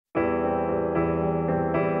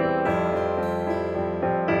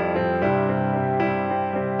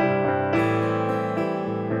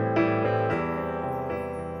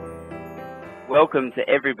welcome to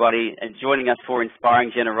everybody and joining us for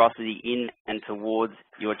Inspiring Generosity in and towards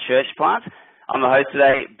your church plant. I'm the host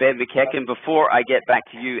today, Ben McKecken. Before I get back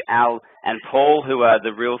to you, Al and Paul, who are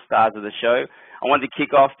the real stars of the show, I wanted to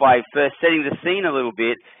kick off by first setting the scene a little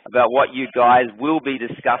bit about what you guys will be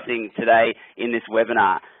discussing today in this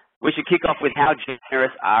webinar. We should kick off with how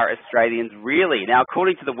generous are Australians really? Now,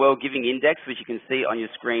 according to the World Giving Index, which you can see on your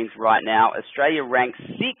screens right now, Australia ranks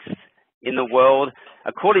 6th in the world,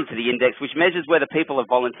 according to the index, which measures whether people have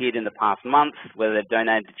volunteered in the past month, whether they've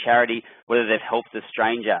donated to charity, whether they've helped a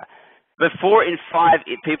stranger. But 4 in 5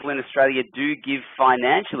 people in Australia do give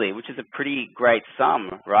financially, which is a pretty great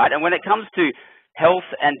sum, right? And when it comes to health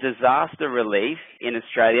and disaster relief in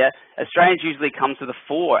Australia, Australians usually come to the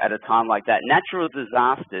fore at a time like that. Natural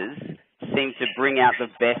disasters seem to bring out the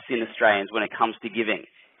best in Australians when it comes to giving.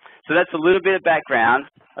 So that's a little bit of background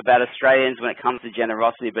about Australians when it comes to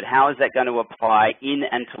generosity, but how is that going to apply in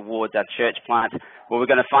and towards our church plant? Well, we're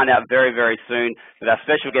going to find out very, very soon with our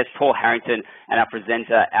special guest, Paul Harrington, and our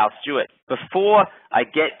presenter, Al Stewart. Before I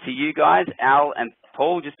get to you guys, Al and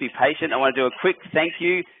Paul, just be patient. I want to do a quick thank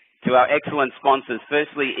you to our excellent sponsors.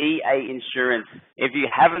 Firstly, EA Insurance. If you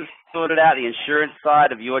haven't sorted out the insurance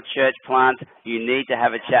side of your church plant, you need to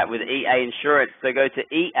have a chat with EA Insurance. So go to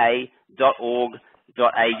ea.org.au.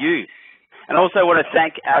 And also want to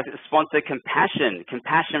thank our sponsor, Compassion.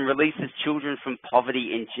 Compassion releases children from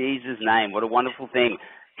poverty in Jesus' name. What a wonderful thing.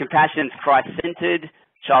 Compassion's Christ-centered,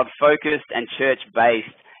 child-focused, and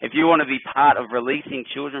church-based. If you want to be part of releasing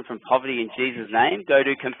children from poverty in Jesus' name, go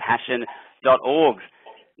to compassion.org.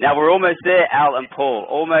 Now, we're almost there, Al and Paul,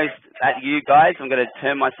 almost at you guys. I'm going to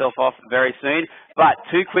turn myself off very soon. But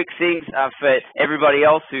 2 quick things for everybody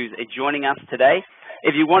else who's joining us today.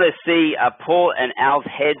 If you want to see Paul and Al's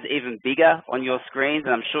heads even bigger on your screens,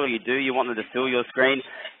 and I'm sure you do, you want them to fill your screen,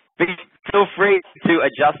 feel free to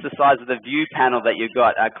adjust the size of the view panel that you've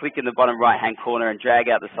got. Click in the bottom right-hand corner and drag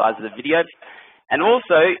out the size of the video. And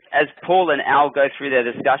also, as Paul and Al go through their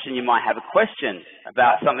discussion, you might have a question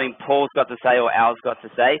about something Paul's got to say or Al's got to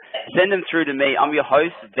say. Send them through to me. I'm your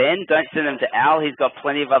host, Ben. Don't send them to Al. He's got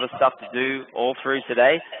plenty of other stuff to do all through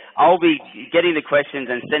today. I'll be getting the questions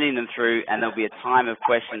and sending them through, and there'll be a time of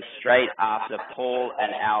questions straight after Paul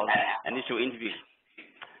and Al's initial interview.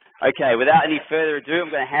 Okay, without any further ado,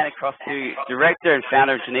 I'm going to hand across to Director and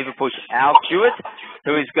Founder of Geneva Push, Al Stewart,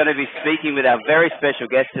 who is going to be speaking with our very special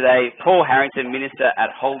guest today, Paul Harrington, Minister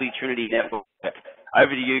at Holy Trinity Network.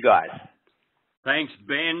 Over to you guys. Thanks,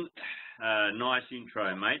 Ben. Nice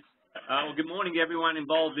intro, mate. Well, good morning to everyone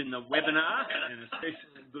involved in the webinar, and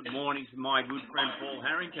especially good morning to my good friend, Paul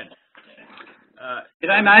Harrington.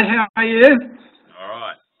 G'day, mate. How are you?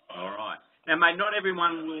 All right. Now, mate, not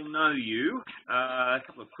everyone will know you. A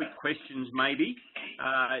couple of quick questions, maybe.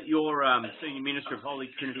 You're Senior Minister of Holy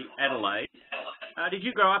Trinity Adelaide. Did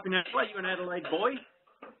you grow up in Adelaide? You an Adelaide boy?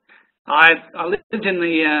 I lived in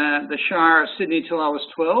the Shire of Sydney till I was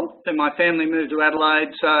 12. Then my family moved to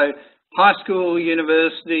Adelaide. So high school,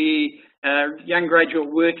 university, young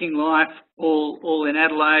graduate working life, all in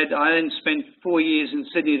Adelaide. I then spent 4 years in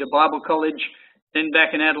Sydney at a Bible college, then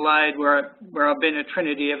back in Adelaide, where I've been at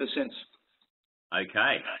Trinity ever since.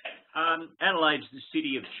 Okay. Adelaide's the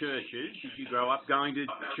city of churches. Did you grow up going to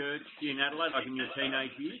church in Adelaide, like in your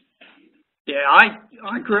teenage years? Yeah,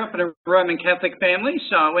 I grew up in a Roman Catholic family,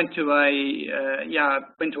 so I went to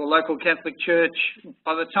a local Catholic church.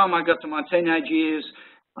 By the time I got to my teenage years,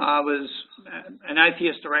 I was an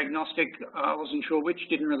atheist or agnostic. I wasn't sure which,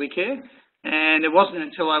 didn't really care. And it wasn't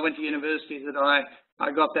until I went to university that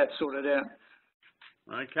I got that sorted out.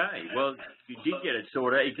 Okay, well, you did get it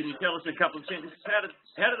sorted out. Can you tell us in a couple of sentences, how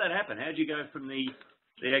did that happen? How did you go from the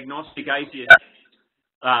agnostic atheist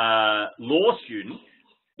law student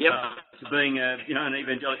to being an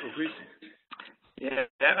evangelical Christian? Yeah,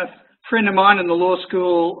 a friend of mine in the law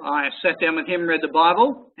school, I sat down with him, read the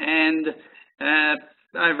Bible, and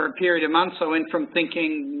over a period of months I went from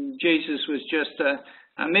thinking Jesus was just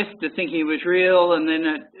a myth to thinking he was real, and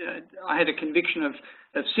then I had a conviction of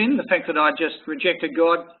sin, the fact that I just rejected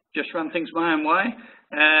God, just run things my own way,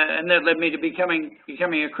 and that led me to becoming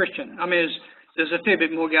a Christian. I mean, there's a fair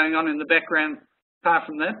bit more going on in the background apart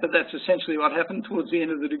from that, but that's essentially what happened towards the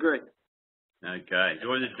end of the degree. Okay, it's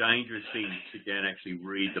always a dangerous thing to sit down and actually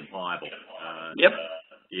read the Bible. Yep.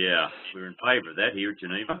 Yeah, we're in favour of that here at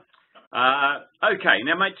Geneva. Okay,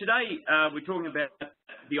 now, mate, today we're talking about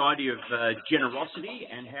the idea of generosity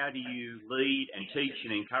and how do you lead and teach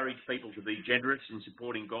and encourage people to be generous in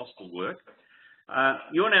supporting gospel work.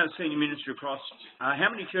 You're now senior minister across how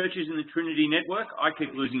many churches in the Trinity network? I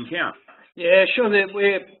keep losing count. Yeah, sure.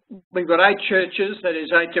 We've got 8 churches, that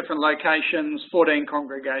is 8 different locations, 14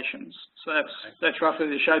 congregations. So that's roughly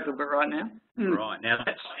the shape of it right now. Right. Now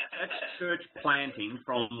that's church planting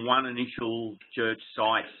from one initial church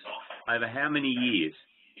site over how many years?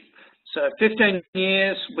 So 15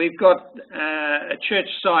 years. We've got a church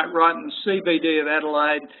site right in the CBD of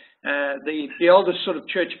Adelaide, the oldest sort of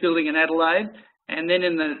church building in Adelaide. And then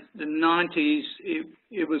in the 90s,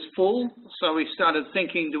 it was full. So we started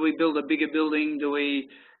thinking, do we build a bigger building? Do we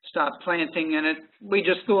start planting? And we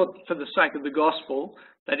just thought, for the sake of the gospel,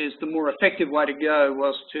 that is the more effective way to go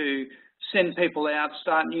was to send people out,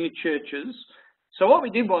 start new churches. So what we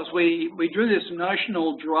did was we drew this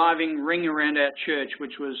notional driving ring around our church,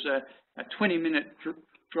 which was a 20-minute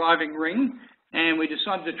driving ring. And we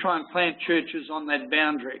decided to try and plant churches on that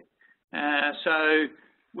boundary. So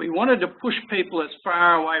we wanted to push people as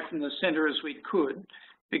far away from the centre as we could,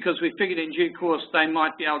 because we figured in due course they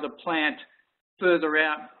might be able to plant further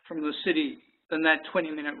out from the city than that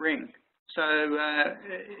 20-minute ring. So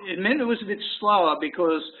it meant it was a bit slower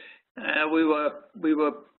because we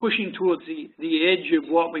were pushing towards the edge of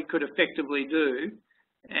what we could effectively do,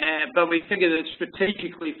 but we figured that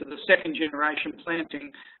strategically for the second generation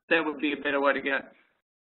planting, that would be a better way to go.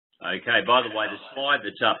 Okay, by the way, the slide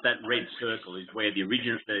that's up, that red circle is where the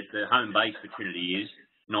home base for Trinity is,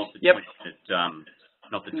 not the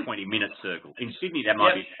 20-minute circle. In Sydney, that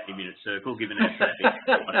might be a 20-minute circle, given our traffic.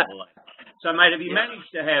 So, mate, have you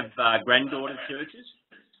managed to have granddaughter churches?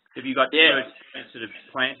 Have you got churches that have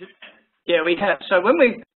planted? Yeah, we have. So when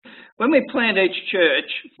we plant each church,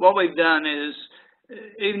 what we've done is,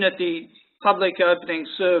 even at the public opening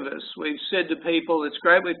service, we've said to people, it's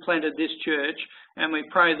great we've planted this church, and we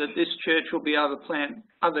pray that this church will be able to plant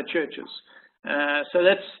other churches. So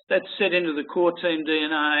that's set into the core team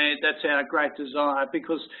DNA. That's our great desire,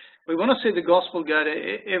 because we want to see the gospel go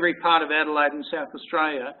to every part of Adelaide and South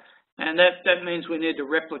Australia, and that means we need to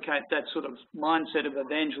replicate that sort of mindset of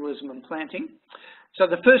evangelism and planting. So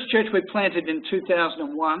the first church we planted in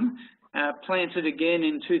 2001, planted again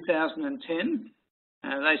in 2010.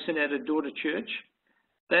 They sent out a daughter church.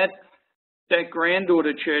 That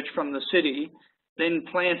granddaughter church from the city then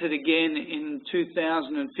planted again in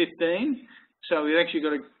 2015. So we've actually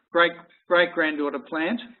got a great granddaughter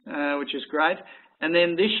plant, which is great. And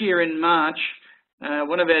then this year in March,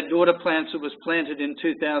 one of our daughter plants that was planted in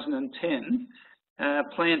 2010,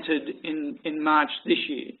 planted in March this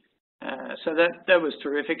year. So that was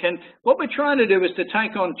terrific. And what we're trying to do is to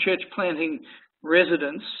take on church planting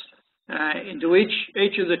residents into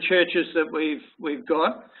each of the churches that we've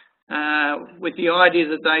got, with the idea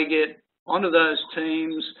that they get onto those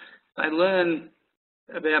teams, they learn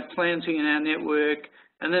about planting in our network,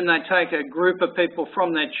 and then they take a group of people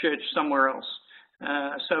from that church somewhere else.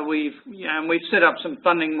 So we've set up some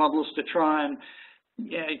funding models to try and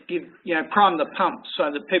prime the pump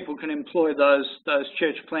so that people can employ those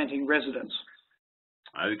church planting residents.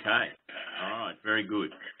 Okay, all right, very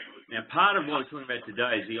good. Now, part of what we're talking about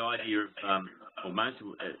today is the idea of,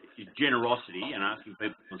 is generosity and asking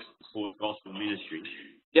people to support gospel ministry.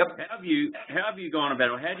 Yep. How have you gone about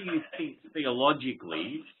it? Or how do you think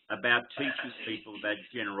theologically about teaching people about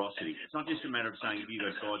generosity? It's not just a matter of saying, if you've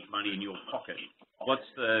got God's money in your pocket,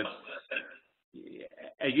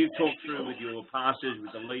 as you've talked through with your pastors,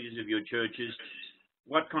 with the leaders of your churches,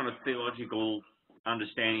 what kind of theological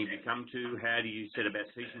understanding have you come to? How do you set about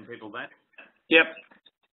teaching people that? Yep.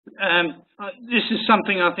 This is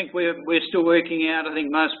something I think we're still working out. I think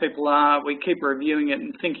most people are. We keep reviewing it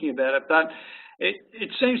and thinking about it. But it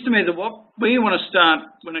seems to me that what we want to start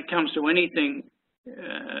when it comes to anything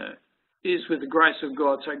is with the grace of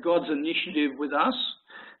God. So God's initiative with us.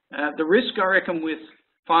 The risk, I reckon, with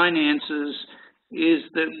finances is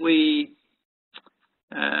that we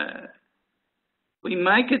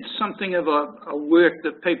make it something of a work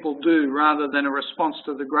that people do rather than a response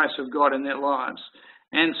to the grace of God in their lives.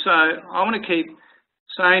 And so I want to keep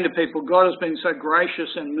saying to people, God has been so gracious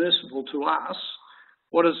and merciful to us.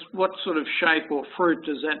 What sort of shape or fruit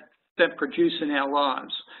does that produce in our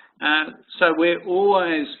lives? So we're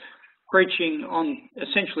always preaching on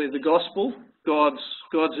essentially the gospel, God's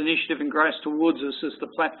initiative and grace towards us as the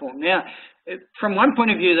platform. Now, from one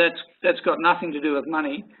point of view, that's got nothing to do with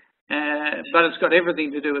money, but it's got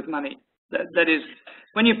everything to do with money. That is,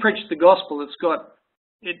 when you preach the gospel,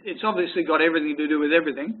 it's obviously got everything to do with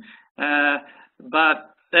everything, but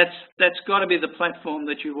that's got to be the platform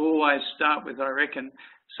that you always start with, I reckon,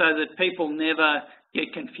 so that people never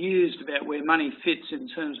get confused about where money fits in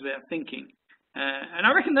terms of our thinking. And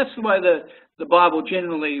I reckon that's the way the Bible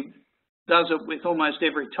generally does it with almost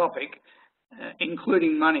every topic,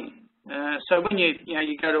 including money. So when you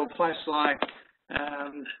go to a place like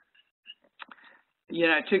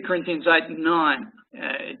 2 Corinthians 8 and 9,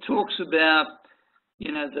 it talks about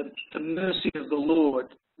the mercy of the Lord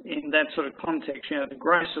in that sort of context. The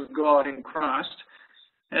grace of God in Christ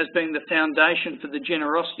as being the foundation for the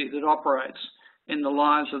generosity that operates in the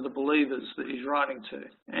lives of the believers that he's writing to.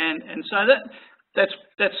 And so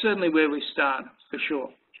that's certainly where we start, for sure.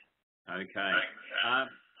 Okay.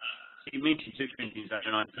 You mentioned 2 Corinthians 8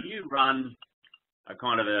 and 9. Can you run a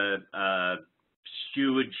kind of a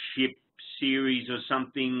stewardship series or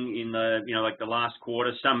something in the, like the last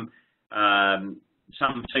quarter? Some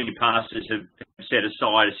senior pastors have set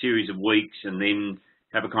aside a series of weeks and then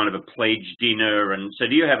have a kind of a pledge dinner. And so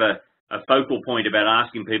do you have a focal point about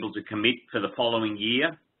asking people to commit for the following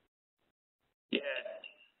year? Yeah.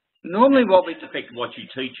 Normally what we... affect what you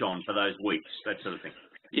teach on for those weeks, that sort of thing.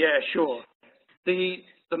 Yeah, sure.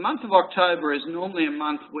 The month of October is normally a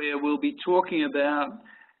month where we'll be talking about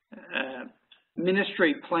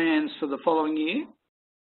ministry plans for the following year.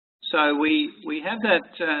 So we have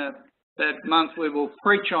that month where we'll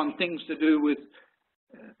preach on things to do with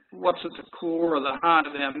what's at the core or the heart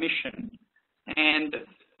of our mission, and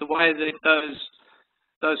the way that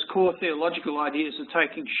those core theological ideas are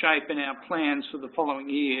taking shape in our plans for the following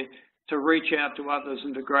year to reach out to others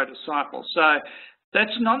and to grow disciples. So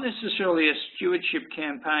that's not necessarily a stewardship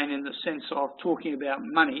campaign in the sense of talking about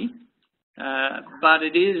money, but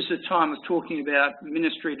it is a time of talking about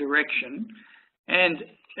ministry direction. And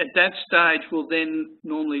at that stage, we'll then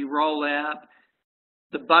normally roll out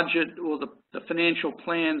the budget or the financial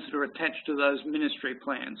plans that are attached to those ministry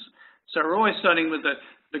plans. So we're always starting with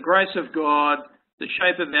the grace of God, the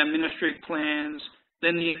shape of our ministry plans,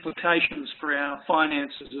 then the implications for our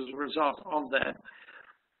finances as a result of that.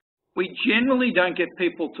 We generally don't get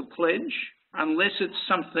people to pledge unless it's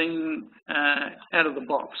something out of the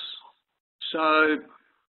box. So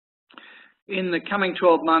in the coming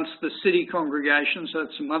 12 months, the city congregation, so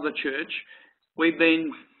it's a mother church, we've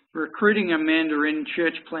been recruiting a Mandarin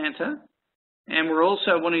church planter, and we're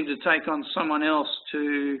also wanting to take on someone else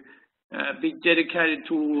to be dedicated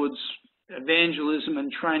towards evangelism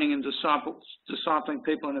and training and discipling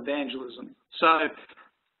people in evangelism. So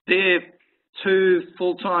they're 2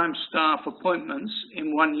 full-time staff appointments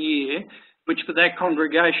in 1 year, which for that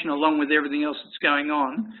congregation, along with everything else that's going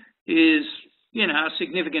on, is, a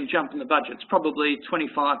significant jump in the budget. It's probably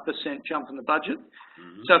 25% jump in the budget.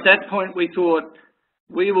 Mm-hmm. So at that point, we thought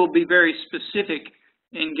we will be very specific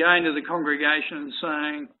in going to the congregation and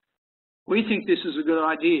saying, we think this is a good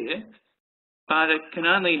idea, but it can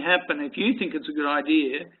only happen if you think it's a good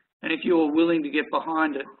idea and if you're willing to get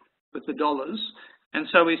behind it with the dollars. And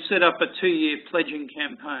so we set up a 2-year pledging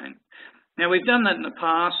campaign. Now, we've done that in the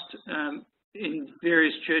past in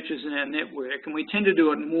various churches in our network, and we tend to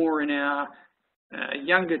do it more in our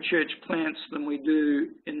younger church plants than we do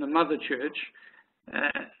in the mother church.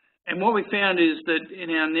 And what we found is that in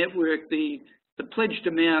our network, the pledged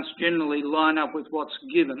amounts generally line up with what's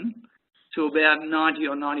given to about 90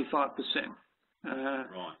 or 95%.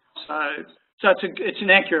 Right. So it's an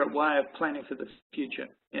accurate way of planning for the future.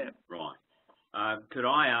 Yeah. Right. Could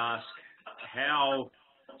I ask, how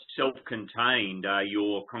self-contained are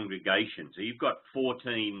your congregations? So you've got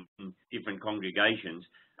 14 different congregations.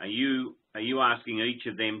 Are you asking each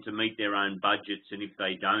of them to meet their own budgets, and if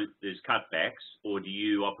they don't, there's cutbacks, or do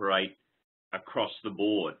you operate across the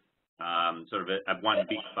board, sort of a one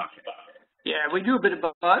big bucket? Yeah, we do a bit of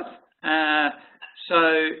both.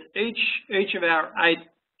 So each of our 8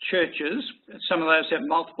 churches, some of those have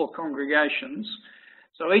multiple congregations,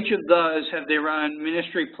 so each of those have their own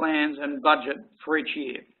ministry plans and budget for each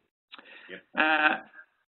year. Yep.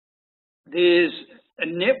 There's a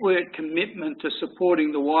network commitment to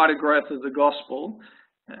supporting the wider growth of the gospel,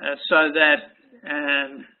 so that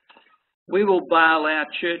we will bail out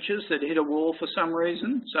churches that hit a wall for some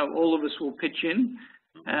reason, so all of us will pitch in.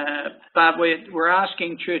 But we're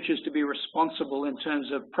asking churches to be responsible in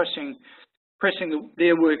terms of pressing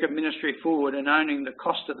their work of ministry forward and owning the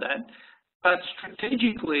cost of that. But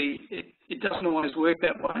strategically, it doesn't always work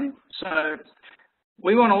that way. So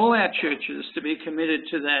we want all our churches to be committed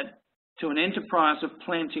to an enterprise of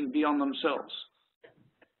planting beyond themselves.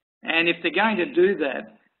 And if they're going to do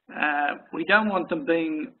that, we don't want them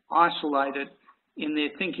being isolated in their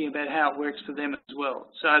thinking about how it works for them as well.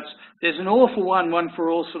 So there's an all for one, one for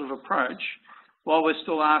all sort of approach, while we're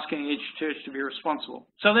still asking each church to be responsible.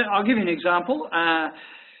 So I'll give you an example. A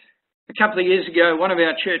couple of years ago, one of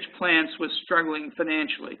our church plants was struggling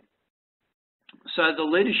financially. So the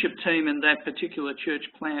leadership team in that particular church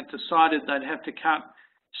plant decided they'd have to cut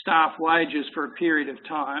staff wages for a period of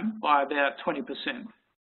time by about 20%.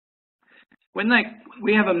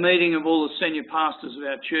 We have a meeting of all the senior pastors of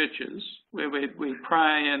our churches where we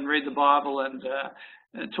pray and read the Bible and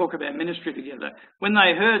talk about ministry together. When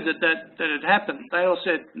they heard that had happened, they all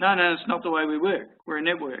said, no, it's not the way we work. We're a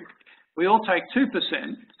network. We all take 2%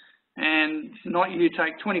 and not you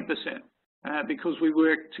take 20% because we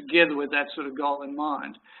work together with that sort of goal in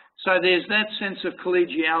mind. So there's that sense of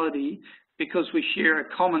collegiality because we share a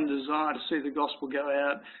common desire to see the gospel go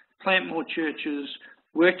out, plant more churches,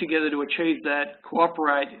 work together to achieve that,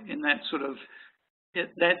 cooperate in that sort of,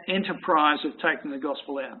 that enterprise of taking the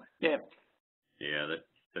gospel out. Yeah. Yeah,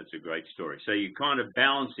 that's a great story. So you're kind of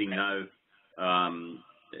balancing, though,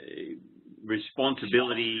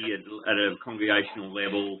 responsibility at a congregational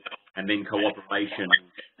level and then cooperation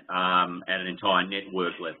at an entire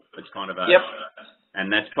network level. It's kind of a... Yep.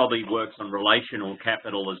 And that's probably works on relational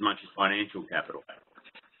capital as much as financial capital.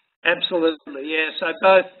 Absolutely, yeah. So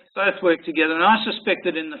both work together. And I suspect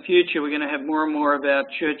that in the future we're going to have more and more of our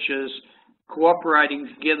churches cooperating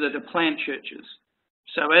together to plant churches.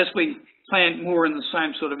 So as we plant more in the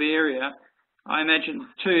same sort of area, I imagine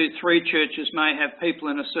 2, 3 churches may have people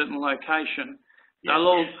in a certain location. Yeah. They'll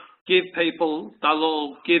all give people, they'll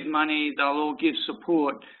all give money, they'll all give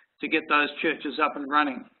support to get those churches up and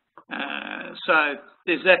running. So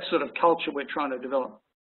there's that sort of culture we're trying to develop.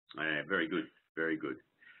 Yeah, very good, very good.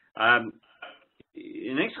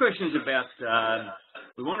 The next question is about,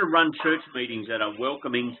 we want to run church meetings that are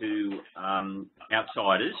welcoming to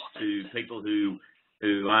outsiders, to people who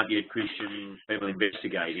aren't yet Christian, people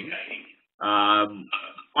investigating.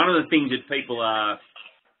 One of the things that people are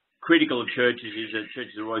critical of churches is that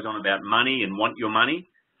churches are always on about money and want your money.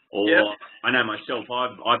 Or yep. I know myself,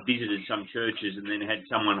 I've visited some churches and then had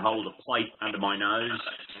someone hold a plate under my nose,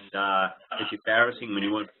 and it's embarrassing when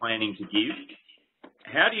you weren't planning to give.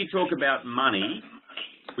 How do you talk about money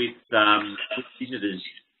with visitors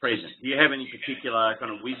present? Do you have any particular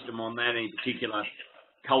kind of wisdom on that, any particular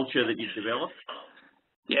culture that you've developed?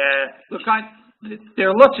 Yeah, look, there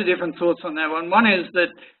are lots of different thoughts on that one. One is that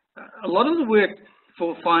a lot of the work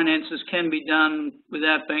for finances can be done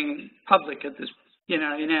without being public at this, in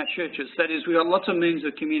our churches. That is, we've got lots of means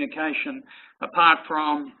of communication apart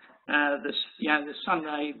from the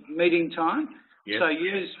Sunday meeting time. Yep. So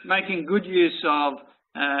making good use of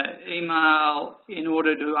email in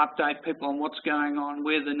order to update people on what's going on,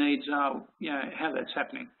 where the needs are, how that's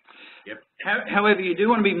happening. Yep. However, you do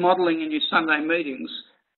want to be modelling in your Sunday meetings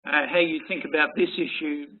how you think about this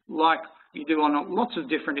issue like you do on lots of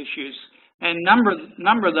different issues. And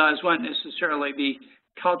number of those won't necessarily be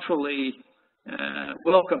culturally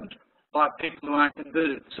welcomed by people who aren't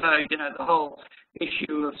converted. So, the whole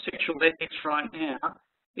issue of sexual ethics right now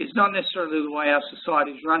is not necessarily the way our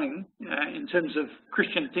society is running in terms of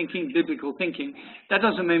Christian thinking, biblical thinking. That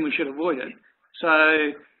doesn't mean we should avoid it.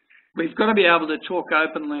 So we've got to be able to talk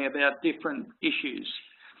openly about different issues.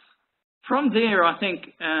 From there, I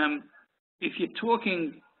think if you're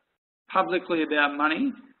talking publicly about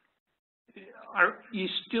money, you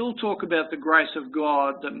still talk about the grace of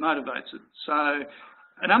God that motivates it. So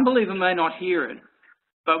an unbeliever may not hear it,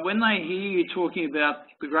 but when they hear you talking about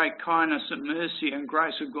the great kindness and mercy and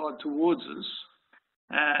grace of God towards us,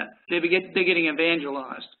 they're getting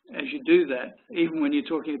evangelized as you do that, even when you're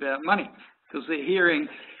talking about money, because they're hearing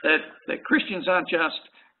that Christians aren't just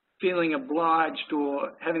feeling obliged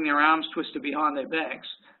or having their arms twisted behind their backs.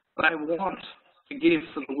 They want to give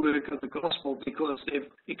for the work of the gospel because they've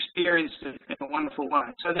experienced it in a wonderful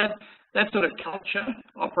way. So that sort of culture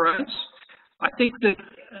operates. I think that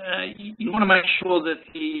you want to make sure that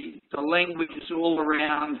the language is all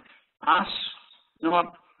around us,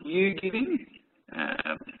 not you giving.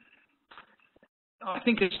 I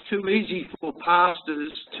think it's too easy for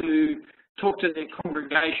pastors to talk to their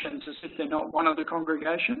congregations as if they're not one of the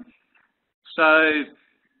congregation. So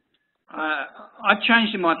I've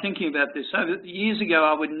changed in my thinking about this. Years ago,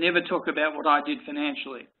 I would never talk about what I did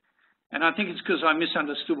financially. And I think it's because I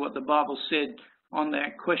misunderstood what the Bible said on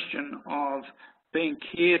that question of being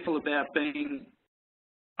careful about being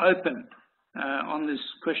open on this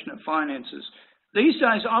question of finances. These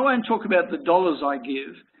days, I won't talk about the dollars I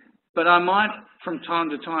give, but I might from time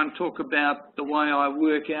to time talk about the way I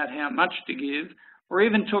work out how much to give, or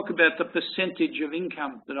even talk about the percentage of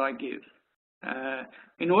income that I give.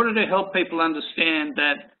 In order to help people understand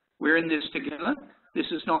that we're in this together, this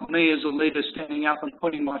is not me as a leader standing up and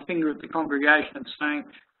pointing my finger at the congregation and saying,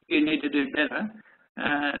 you need to do better.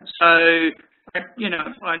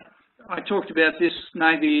 I talked about this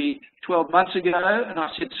maybe 12 months ago, and I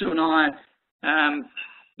said, Sue and I,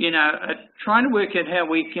 trying to work out how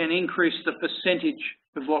we can increase the percentage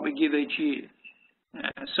of what we give each year.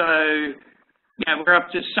 So, we're up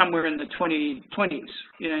to somewhere in the 20s,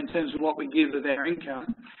 in terms of what we give of our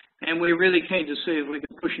income, and we're really keen to see if we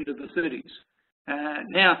can push into the 30s.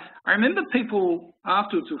 Now, I remember people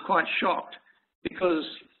afterwards were quite shocked because,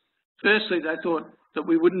 firstly, they thought that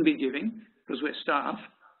we wouldn't be giving because we're staff,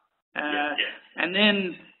 and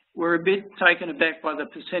then were a bit taken aback by the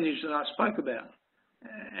percentage that I spoke about,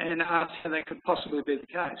 and asked how that could possibly be the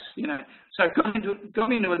case. So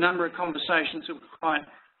got into a number of conversations that were quite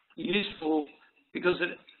useful because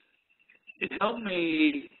it helped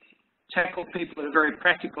me tackle people at a very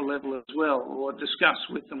practical level as well, or discuss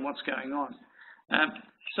with them what's going on.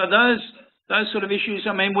 So those sort of issues,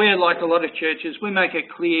 I mean, we're like a lot of churches, we make it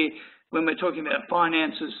clear when we're talking about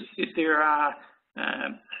finances, if there are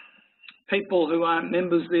people who aren't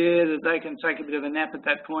members there, that they can take a bit of a nap at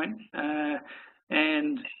that point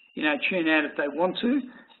and, tune out if they want to.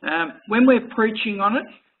 When we're preaching on it,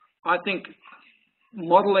 I think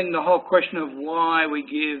modelling the whole question of why we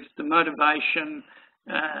give, the motivation,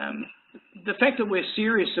 the fact that we're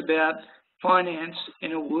serious about finance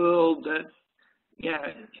in a world that,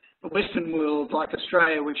 a Western world like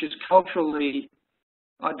Australia, which is culturally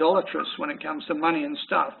idolatrous when it comes to money and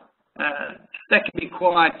stuff, that can be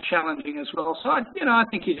quite challenging as well. So, I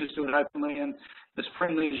think you just do it openly and as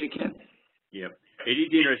friendly as you can. Yep. It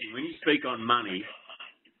is interesting. When you speak on money,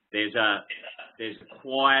 there's a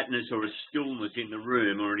quietness or a stillness in the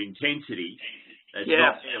room or an intensity that's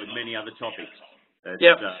not there with many other topics. That's,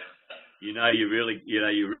 you're really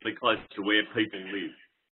close to where people live.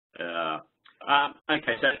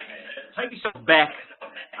 Okay, so take yourself back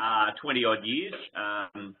 20 odd years,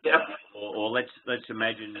 or let's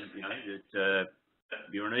imagine that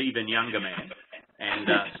you're an even younger man and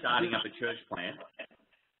starting up a church plant.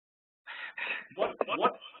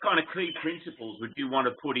 What kind of key principles would you want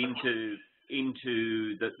to put into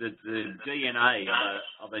the DNA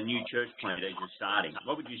of a new church plant as you're starting?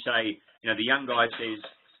 What would you say? The young guy says,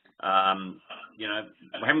 we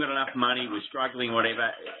haven't got enough money, we're struggling,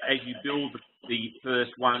 whatever. As you build the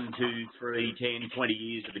first 1, 2, 3, 10, 20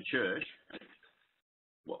 years of a church,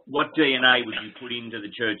 what DNA would you put into the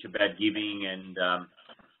church about giving and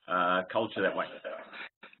culture that way?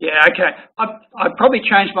 Yeah, okay. I've probably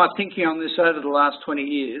changed my thinking on this over the last 20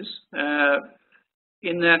 years,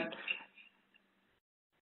 in that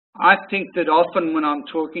I think that often when I'm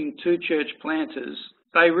talking to church planters,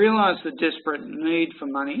 they realise the desperate need for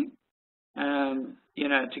money, to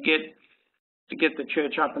get the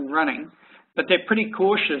church up and running, but they're pretty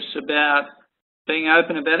cautious about being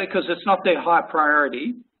open about it because it's not their high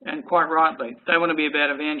priority, and quite rightly. They want to be about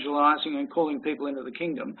evangelising and calling people into the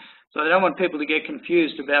kingdom. So they don't want people to get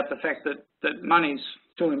confused about the fact that money's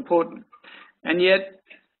still important. And yet,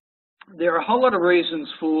 there are a whole lot of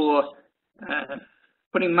reasons for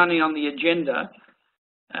putting money on the agenda,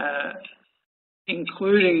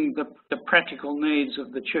 including the practical needs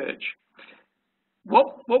of the church.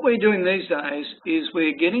 What we're doing these days is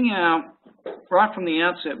we're getting right from the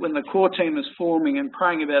outset, when the core team is forming and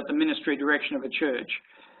praying about the ministry direction of a church,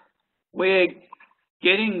 we're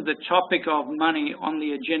getting the topic of money on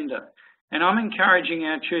the agenda. And I'm encouraging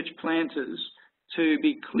our church planters to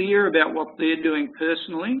be clear about what they're doing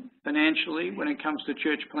personally, financially, when it comes to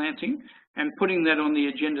church planting, and putting that on the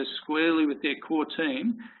agenda squarely with their core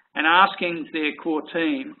team, and asking their core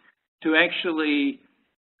team to actually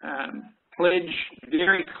pledge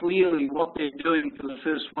very clearly what they're doing for the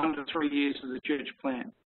first 1 to 3 years of the church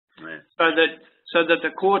plan. Right. So that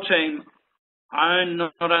the core team own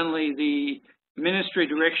not only the ministry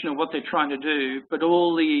direction of what they're trying to do, but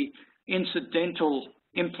all the incidental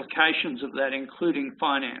implications of that, including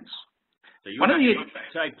finance. So you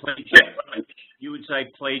would say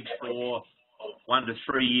pledge for 1 to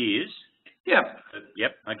 3 years? Yeah.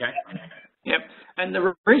 Yep, okay. Yep, and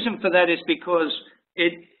the reason for that is because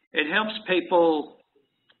it helps people.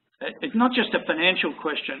 It's not just a financial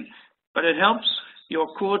question, but it helps your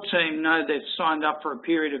core team know they've signed up for a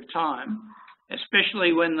period of time,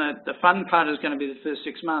 especially when the fun part is going to be the first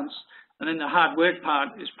 6 months, and then the hard work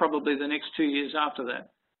part is probably the next 2 years after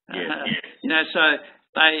that. So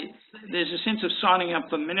there's a sense of signing up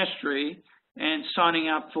for ministry and signing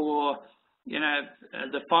up for,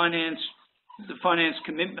 the finance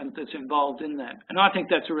commitment that's involved in that. And I think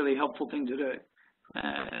that's a really helpful thing to do.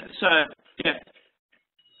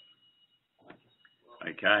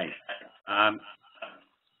 Okay.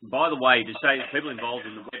 By the way, to say that people involved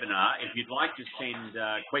in the webinar, if you'd like to send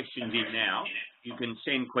questions in now, you can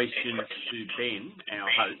send questions to Ben, our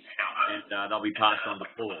host, and they'll be passed on to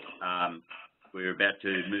Paul. We're about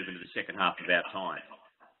to move into the second half of our time.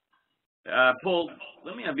 Paul,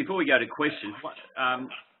 let me know, before we go to questions,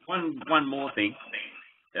 one more thing.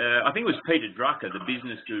 I think it was Peter Drucker, the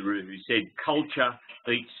business guru, who said culture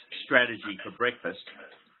eats strategy for breakfast.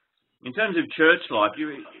 In terms of church life,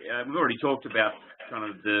 we've already talked about kind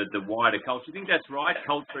of the wider culture. I think that's right,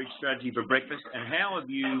 culture eats strategy for breakfast. And how have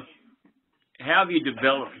you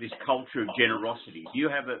developed this culture of generosity? Do you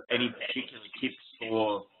have any particular tips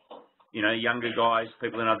for, younger guys,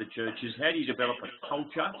 people in other churches? How do you develop a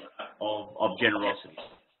culture of generosity?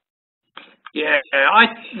 Yeah, I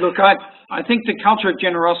think the culture of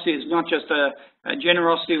generosity is not just a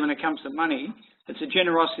generosity when it comes to money. It's a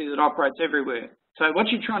generosity that operates everywhere. So what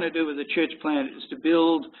you're trying to do with the church plant is to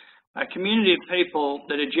build a community of people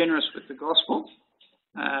that are generous with the gospel.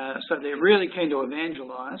 So they're really keen to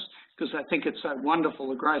evangelise because they think it's so wonderful,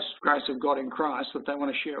 the grace of God in Christ, that they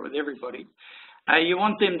want to share it with everybody. You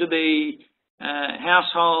want them to be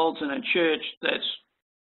households and a church that's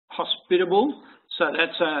hospitable. So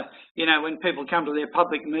that's, when people come to their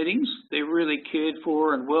public meetings, they're really cared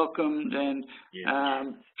for and welcomed and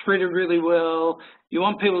treated really well. You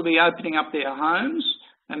want people to be opening up their homes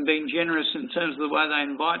and being generous in terms of the way they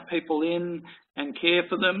invite people in and care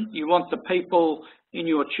for them. You want the people in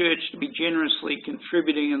your church to be generously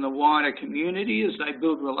contributing in the wider community as they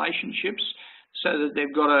build relationships, so that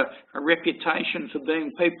they've got a reputation for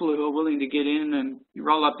being people who are willing to get in and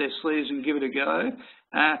roll up their sleeves and give it a go.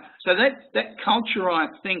 So that culture, I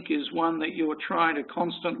think, is one that you're trying to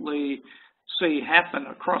constantly see happen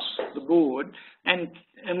across the board. And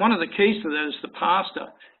one of the keys to that is the pastor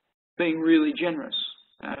being really generous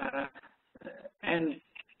and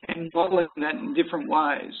modelling that in different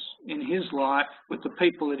ways in his life with the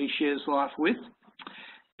people that he shares life with.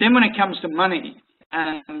 Then when it comes to money,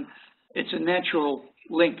 it's a natural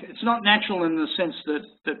link. It's not natural in the sense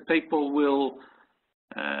that people will,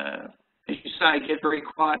 as you say, get very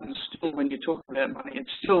quiet and still when you talk about money. It's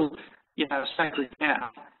still, a sacred cow.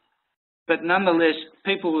 But nonetheless,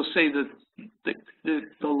 people will see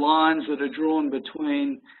the lines that are drawn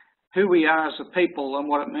between who we are as a people and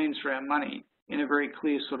what it means for our money in a very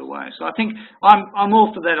clear sort of way. So I think I'm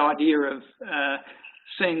all for that idea of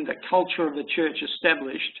seeing the culture of the church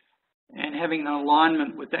established and having an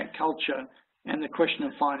alignment with that culture and the question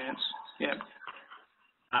of finance. Yeah.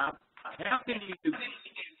 How can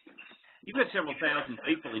you've got several thousand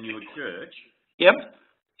people in your church. Yep.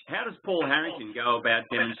 How does Paul Harrington go about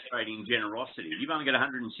demonstrating generosity? You've only got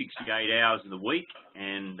 168 hours of the week,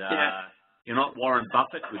 and you're not Warren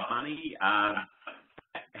Buffett with money. How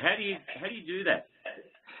do you do that?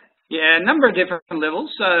 Yeah, a number of different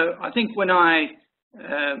levels. So I think when I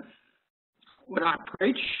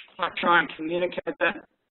preach, I try and communicate that.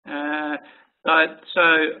 So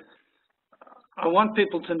I want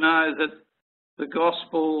people to know that the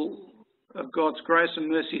gospel of God's grace and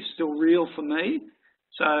mercy is still real for me.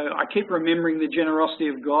 So I keep remembering the generosity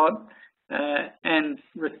of God and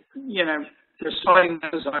reciting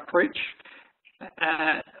that as I preach.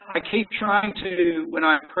 I keep trying to, when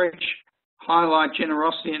I preach, highlight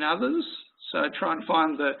generosity in others. So try and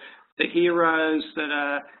find the heroes that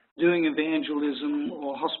are doing evangelism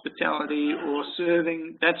or hospitality or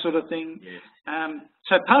serving, that sort of thing. Yes.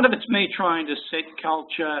 So part of it's me trying to set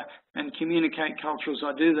culture and communicate culture as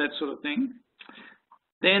I do that sort of thing.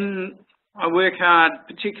 Then I work hard,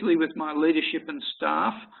 particularly with my leadership and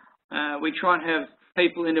staff. We try and have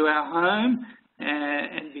people into our home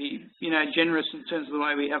and be, generous in terms of the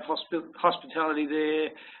way we have hospitality there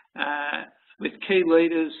with key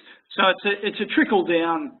leaders. So it's a trickle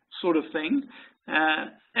down sort of thing.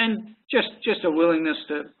 And just a willingness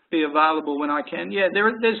to be available when I can. Yeah,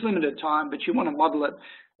 there's limited time, but you want to model it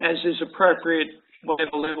as is appropriate,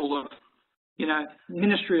 whatever level of,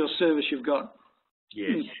 ministry or service you've got.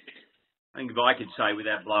 Yes. I think if I could say,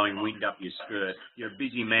 without blowing wind up your skirt, you're a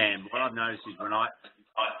busy man. What I've noticed is when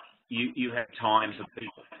you have time for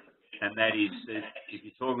people, and that is if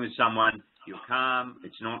you're talking with someone, you're calm,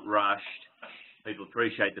 it's not rushed. People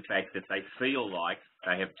appreciate the fact that they feel like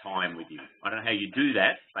they have time with you. I don't know how you do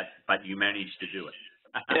that, but you manage to do it.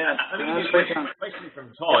 Yeah, a question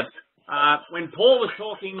from Todd. When Paul was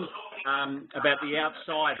talking about the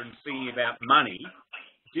outside and speaking about money,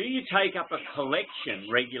 do you take up a collection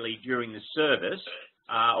regularly during the service,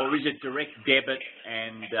 or is it direct debit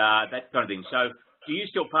and that kind of thing? So do you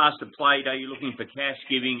still pass the plate? Are you looking for cash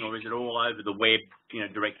giving, or is it all over the web,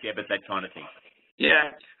 direct debit, that kind of thing? Yeah.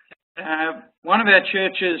 One of our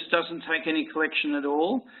churches doesn't take any collection at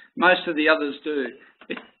all. Most of the others do.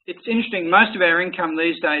 It's interesting, most of our income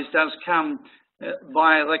these days does come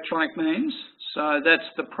by electronic means, so that's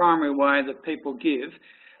the primary way that people give.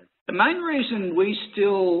 The main reason we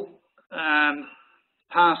still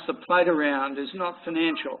pass the plate around is not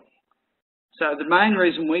financial. So the main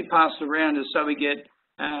reason we pass it around is so we get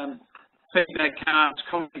feedback cards,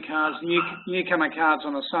 comment cards, newcomer cards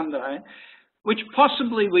on a Sunday, which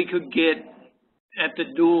possibly we could get at the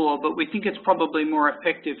door, but we think it's probably more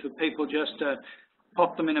effective for people just to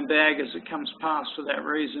pop them in a bag as it comes past for that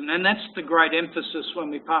reason. And that's the great emphasis when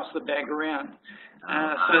we pass the bag around,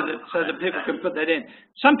 so that people can put that in.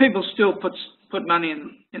 Some people still put money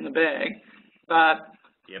in the bag, but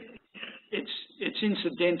yep. it's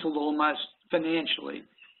incidental almost financially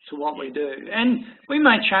to what we do. And we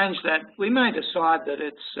may change that. We may decide that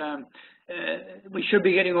it's we should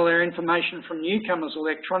be getting all our information from newcomers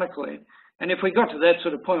electronically. And if we got to that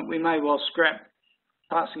sort of point, we may well scrap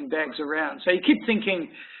passing bags around. So you keep thinking,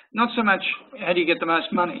 not so much how do you get the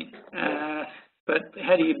most money, but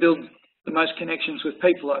how do you build the most connections with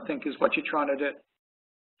people, I think, is what you're trying to do.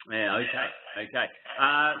 Yeah, okay.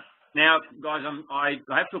 Now, guys, I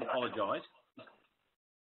have to apologise.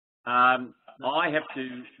 I have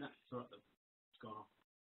to...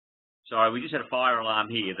 Sorry, we just had a fire alarm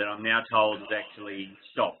here that I'm now told has actually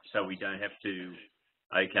stopped, so we don't have to...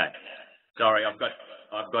 Okay. Sorry, I've got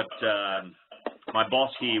my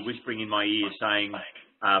boss here whispering in my ear saying,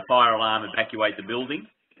 fire alarm, evacuate the building.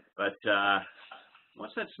 But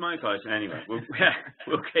what's that smoke I was... Anyway,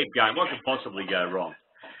 we'll keep going. What could possibly go wrong?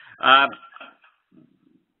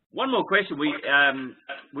 One more question.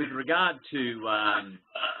 With regard to...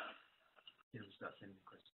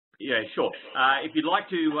 yeah, sure. If you'd like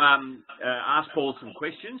to ask Paul some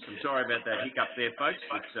questions, I'm sorry about that hiccup there, folks.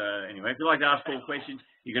 But anyway, if you'd like to ask Paul questions,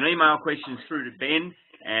 you can email questions through to Ben,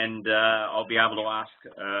 and I'll be able to ask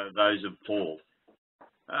those of Paul.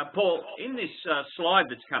 Paul, in this slide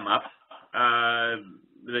that's come up,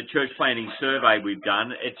 the church planting survey we've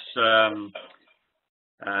done, it's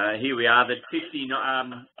here we are, that 50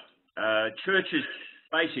 churches,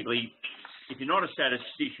 basically, if you're not a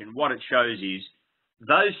statistician, what it shows is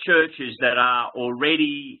those churches that are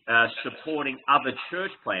already supporting other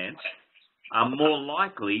church plants are more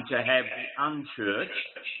likely to have the unchurched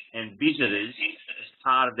and visitors as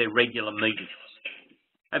part of their regular meetings.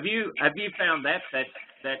 Have you found that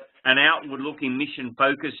an outward-looking mission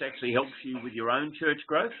focus actually helps you with your own church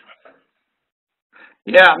growth?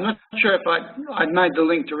 Yeah, I'm not sure if I'd made the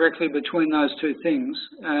link directly between those two things.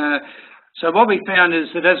 So what we found is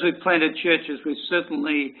that as we've planted churches, we've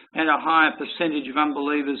certainly had a higher percentage of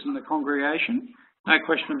unbelievers in the congregation. No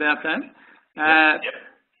question about that. Yep.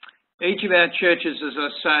 Each of our churches, as I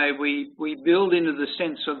say, we build into the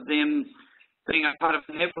sense of them being a part of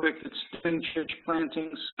a network that's doing church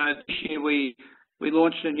plantings. So this year we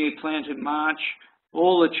launched a new plant in March.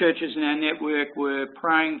 All the churches in our network were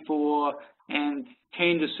praying for and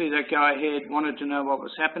keen to see that go ahead, wanted to know what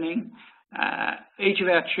was happening. Each of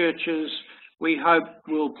our churches, we hope,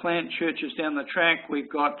 will plant churches down the track. We've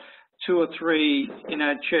got 2 or 3,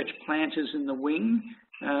 church planters in the wing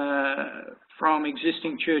from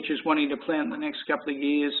existing churches wanting to plant in the next couple of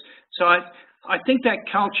years. So I think that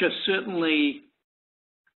culture certainly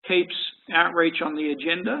keeps outreach on the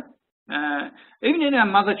agenda. Even in our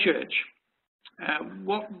mother church,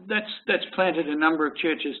 that's planted a number of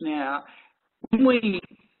churches now. When we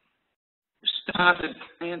started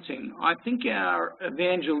planting, I think our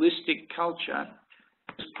evangelistic culture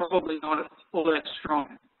is probably not all that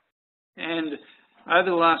strong. And over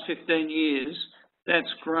the last 15 years,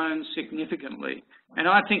 that's grown significantly. And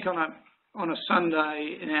I think on a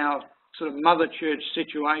Sunday in our sort of mother church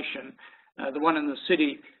situation, the one in the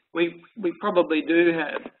city, we probably do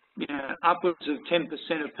have upwards of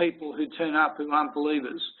 10% of people who turn up who aren't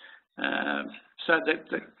believers. So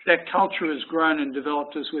that culture has grown and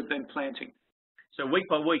developed as we've been planting. So week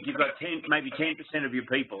by week, you've got maybe 10% of your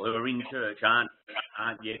people who are in church aren't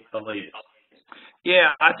yet believers.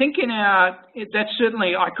 Yeah, I think that's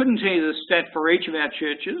certainly, I couldn't tell you the stat for each of our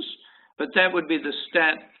churches, but that would be the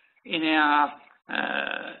stat in our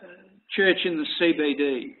church in the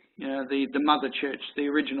CBD, the mother church, the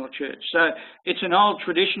original church. So it's an old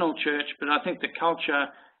traditional church, but I think the culture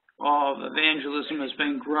of evangelism has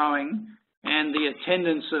been growing and the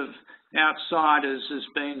attendance of outsiders has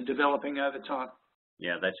been developing over time.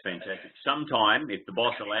 Yeah, that's fantastic. Sometime, if the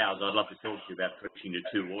boss allows, I'd love to talk to you about preaching to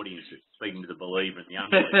 2 audiences, speaking to the believer and the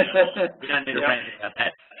unbeliever. We don't need to rant about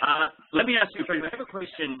that. Let me ask you a question. I have a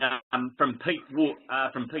question from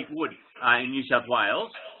Pete Wood in New South Wales.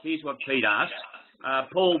 Here's what Pete asks.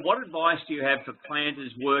 Paul, what advice do you have for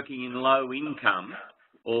planters working in low income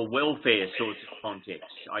or welfare sorts of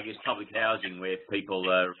contexts? I guess public housing where people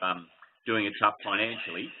are doing it tough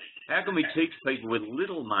financially. How can we teach people with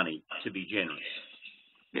little money to be generous?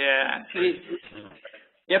 Yeah,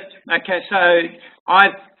 Yep. Okay. So I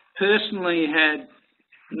personally had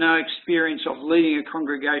no experience of leading a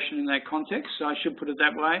congregation in that context, so I should put it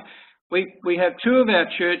that way. We have two of our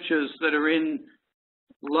churches that are in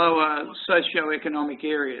lower socio-economic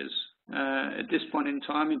areas at this point in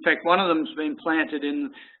time. In fact, one of them's been planted in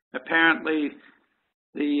apparently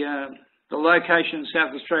the location in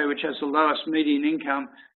South Australia which has the lowest median income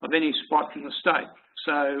of any spot in the state.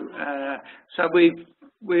 So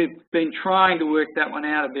we've been trying to work that one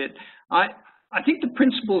out a bit. I think the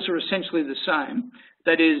principles are essentially the same.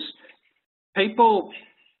 That is, people,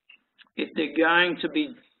 if they're going to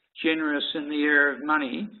be generous in the area of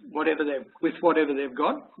money, whatever they've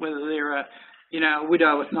got, whether they're a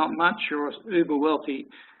widow with not much or uber wealthy,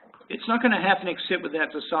 it's not going to happen except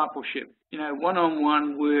without discipleship.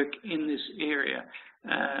 One-on-one work in this area.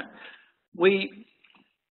 We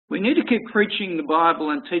need to keep preaching the Bible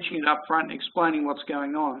and teaching it up front and explaining what's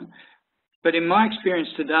going on. But in my experience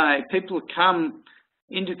today, people have come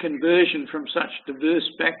into conversion from such diverse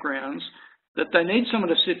backgrounds that they need someone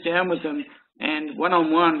to sit down with them and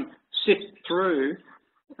one-on-one sift through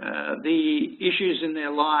the issues in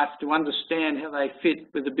their life to understand how they fit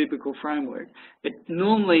with the biblical framework. It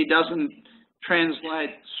normally doesn't translate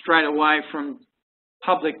straight away from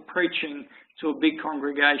public preaching to a big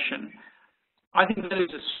congregation. I think that is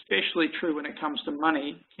especially true when it comes to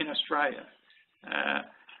money in Australia.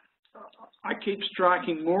 I keep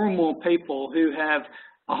striking more and more people who have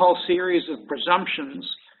a whole series of presumptions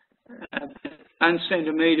that don't seem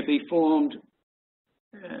to me to be formed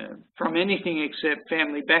from anything except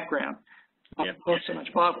family background, not so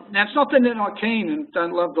much Bible. Now, it's not that they're not keen and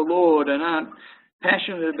don't love the Lord and aren't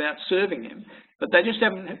passionate about serving Him, but they just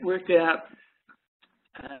haven't worked out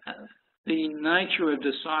the nature of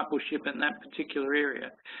discipleship in that particular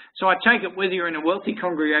area. So I take it whether you're in a wealthy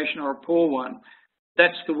congregation or a poor one,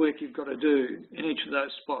 that's the work you've got to do in each of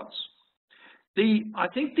those spots. I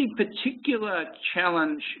think the particular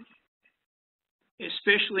challenge,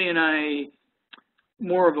 especially in a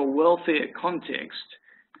more of a welfare context,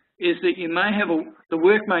 is that you may have the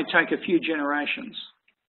work may take a few generations.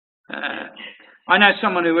 I know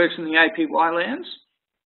someone who works in the APY lands,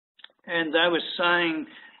 and they were saying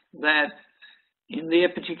that in their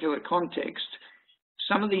particular context,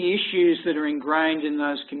 some of the issues that are ingrained in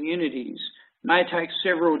those communities may take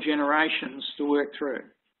several generations to work through.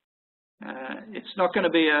 It's not going to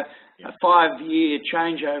be a 5-year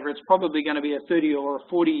changeover. It's probably going to be a 30 or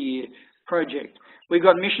a 40-year project. We've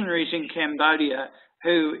got missionaries in Cambodia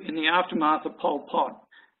who, in the aftermath of Pol Pot,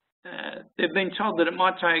 they've been told that it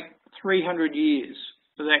might take 300 years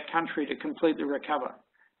for that country to completely recover.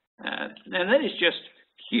 Now, that is just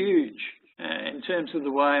huge in terms of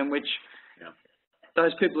the way in which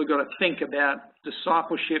those people have got to think about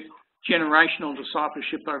discipleship, generational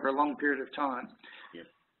discipleship over a long period of time.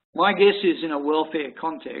 My guess is in a welfare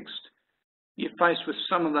context, you're faced with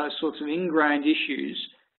some of those sorts of ingrained issues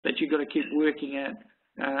that you've got to keep working at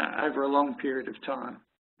over a long period of time.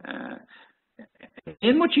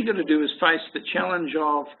 Then what you've got to do is face the challenge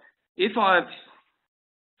of, if I've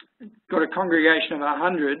got a congregation of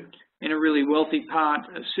 100 in a really wealthy part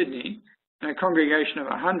of Sydney and a congregation of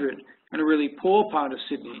 100 in a really poor part of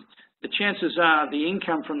Sydney, the chances are the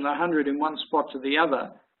income from the 100 in one spot to the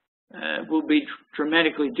other will be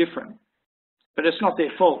dramatically different. But it's not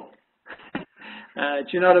their fault. Do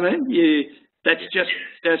you know what I mean? That's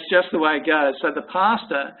just the way it goes. So the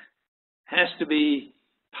pastor has to be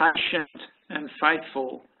patient and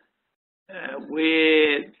faithful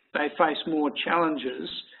where they face more challenges,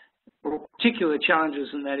 or particular challenges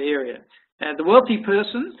in that area. The wealthy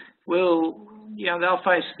person will, they'll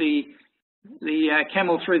face the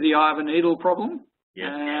camel through the eye of a needle problem.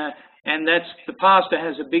 And that's, the pastor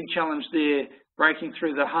has a big challenge there, breaking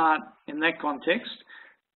through the heart in that context.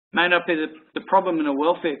 May not be the problem in a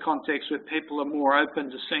welfare context where people are more open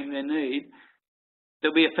to seeing their need.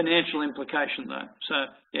 There'll be a financial implication though. So,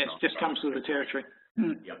 it just comes with the territory.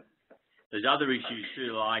 Yep. There's other issues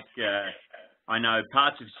too, like I know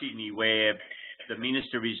parts of Sydney where the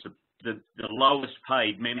minister is the lowest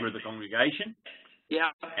paid member of the congregation.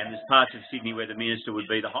 And there's parts of Sydney where the minister would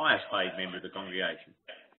be the highest paid member of the congregation.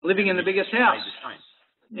 Living in the biggest house.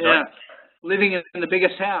 Living in the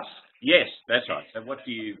biggest house. Yes, that's right. So what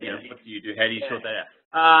do you, what do you do? How do you sort that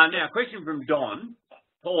out? Now, a question from Don.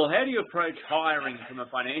 Paul, how do you approach hiring from a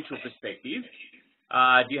financial perspective?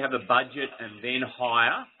 Do you have a budget and then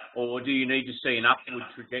hire, or do you need to see an upward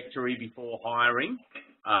trajectory before hiring,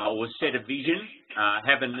 or set a vision,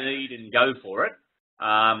 have a need and go for it,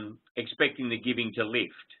 expecting the giving to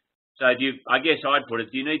lift? So I guess I'd put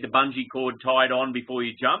it, do you need the bungee cord tied on before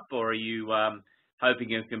you jump, or are you hoping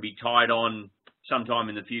it can be tied on sometime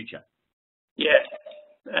in the future? Yeah.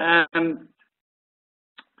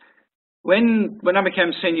 When I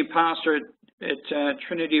became senior pastor at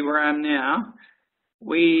Trinity, where I am now,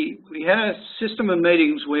 we had a system of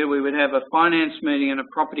meetings where we would have a finance meeting and a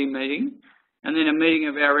property meeting, and then a meeting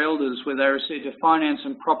of our elders where they received a finance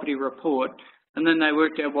and property report, and then they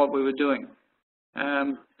worked out what we were doing.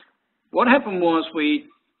 What happened was we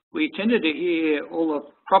tended to hear all the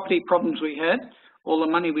property problems we had, all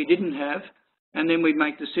the money we didn't have, and then we'd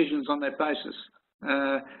make decisions on that basis.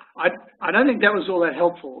 I don't think that was all that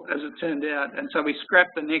helpful, as it turned out, and so we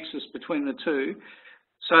scrapped the nexus between the two.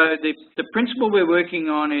 So the principle we're working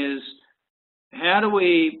on is, how do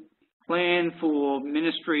we plan for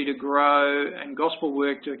ministry to grow and gospel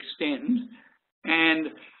work to extend, and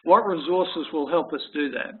what resources will help us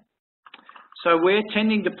do that? So we're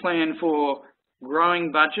tending to plan for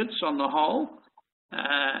growing budgets on the whole,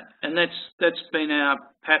 and that's been our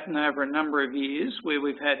pattern over a number of years, where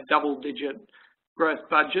we've had double-digit growth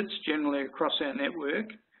budgets generally across our network.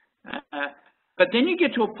 But then you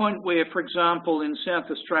get to a point where, for example, in South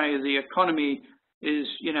Australia, the economy is,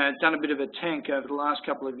 done a bit of a tank over the last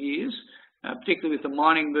couple of years, particularly with the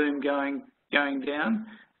mining boom going down,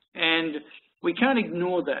 and we can't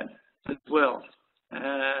ignore that as well.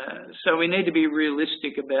 So we need to be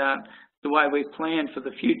realistic about the way we plan for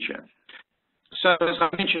the future. So as I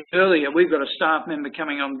mentioned earlier, we've got a staff member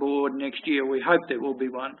coming on board next year. We hope there will be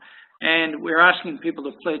one. And we're asking people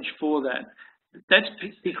to pledge for that. That's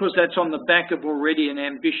because that's on the back of already an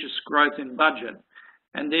ambitious growth in budget.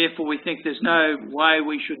 And therefore we think there's no way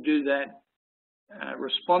we should do that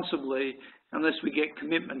responsibly unless we get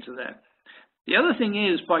commitment to that. The other thing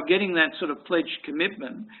is, by getting that sort of pledged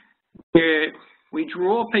commitment, where we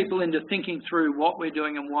draw people into thinking through what we're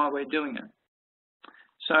doing and why we're doing it.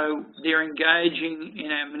 So they're engaging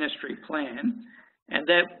in our ministry plan, and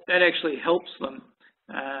that actually helps them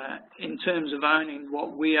in terms of owning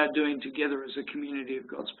what we are doing together as a community of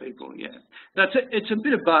God's people. Yeah, it's a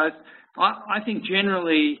bit of both. I think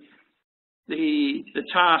generally the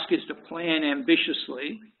task is to plan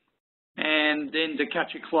ambitiously and then to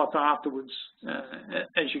cut your cloth afterwards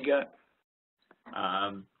as you go.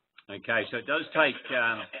 Okay, so it does take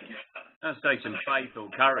some faith or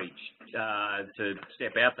courage to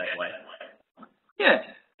step out that way. Yeah,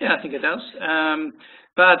 I think it does.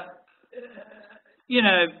 But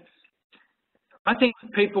I think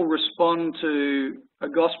people respond to a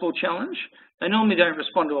gospel challenge. They normally don't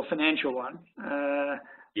respond to a financial one.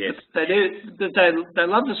 Yes. They do. They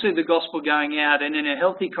love to see the gospel going out, and in a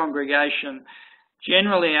healthy congregation,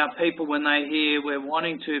 generally our people, when they hear we're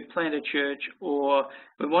wanting to plant a church, or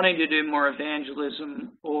we're wanting to do more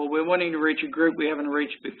evangelism, or we're wanting to reach a group we haven't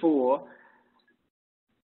reached before,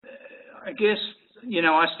 I guess,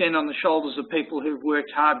 I stand on the shoulders of people who've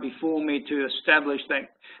worked hard before me to establish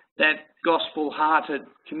that gospel-hearted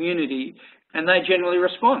community, and they generally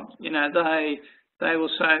respond. They will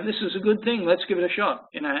say, this is a good thing, let's give it a shot.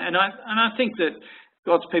 And I think that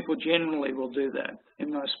God's people generally will do that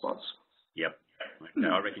in most spots. Yep. Okay,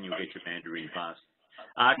 I reckon you'll get your Mandarin fast.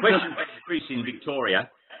 Question from Chris in Victoria.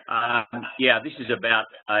 This is about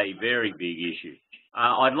a very big issue.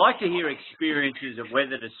 I'd like to hear experiences of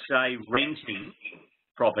whether to stay renting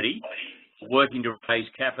property, working to raise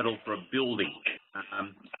capital for a building.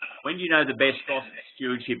 When do you know the best cost of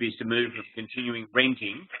stewardship is to move from continuing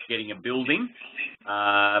renting, getting a building,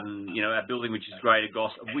 a building which is greater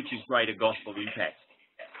gospel impact?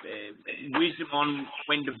 Wisdom on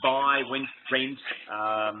when to buy, when to rent,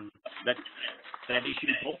 that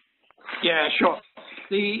issue, Paul? Yeah, sure.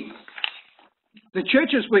 The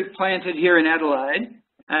churches we've planted here in Adelaide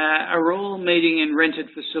are all meeting in rented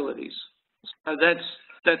facilities. So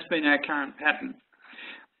that's been our current pattern.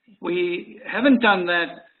 We haven't done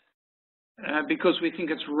that because we think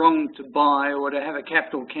it's wrong to buy or to have a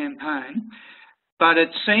capital campaign, but it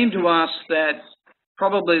seemed to us that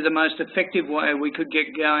probably the most effective way we could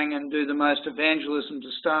get going and do the most evangelism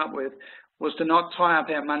to start with was to not tie up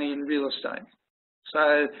our money in real estate.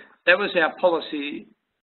 So that was our policy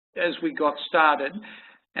as we got started.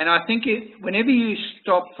 And I think whenever you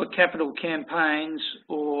stop for capital campaigns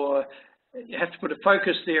or you have to put a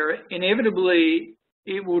focus there, inevitably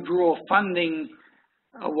it will draw funding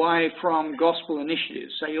away from gospel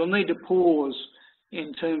initiatives. So you'll need to pause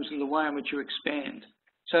in terms of the way in which you expand.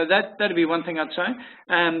 So that'd be one thing I'd say.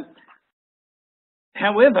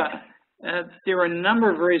 However, there are a number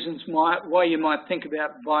of reasons why you might think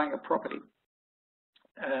about buying a property.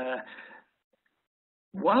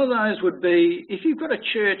 One of those would be, if you've got a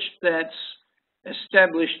church that's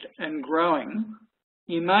established and growing,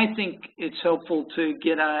 you may think it's helpful to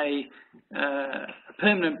get a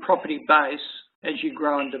permanent property base as you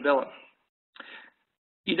grow and develop.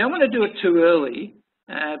 You don't want to do it too early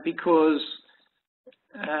because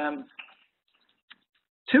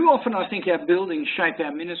too often I think our buildings shape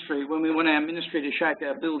our ministry when we want our ministry to shape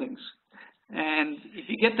our buildings. And if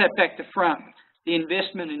you get that back to front, the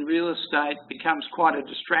investment in real estate becomes quite a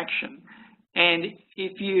distraction. And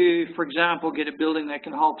if you, for example, get a building that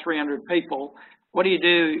can hold 300 people, what do you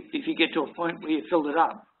do if you get to a point where you filled it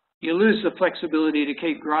up? You lose the flexibility to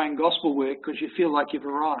keep growing gospel work because you feel like you've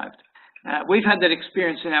arrived. We've had that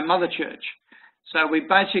experience in our mother church. So we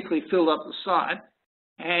basically filled up the site,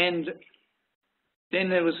 and then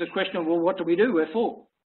there was the question of, well, what do we do? We're full.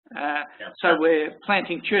 So we're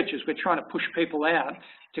planting churches. We're trying to push people out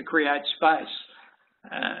to create space.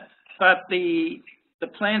 But the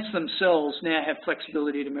plants themselves now have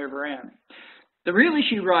flexibility to move around. The real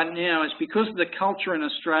issue right now is because of the culture in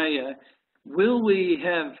Australia, will we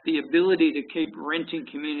have the ability to keep renting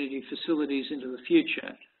community facilities into the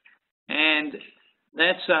future? And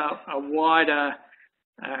that's a wider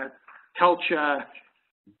culture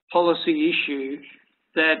policy issue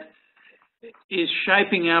that is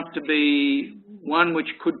shaping up to be one which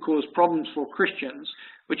could cause problems for Christians,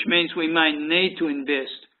 which means we may need to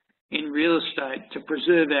invest in real estate to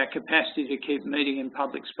preserve our capacity to keep meeting in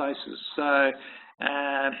public spaces. So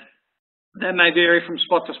that may vary from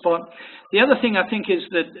spot to spot. The other thing I think is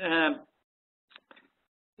that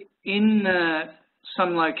in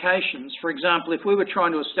some locations, for example, if we were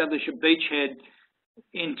trying to establish a beachhead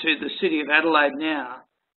into the city of Adelaide now,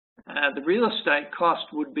 the real estate cost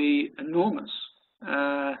would be enormous.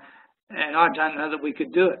 And I don't know that we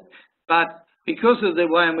could do it. But because of the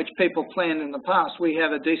way in which people planned in the past, we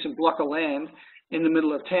have a decent block of land in the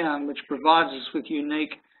middle of town which provides us with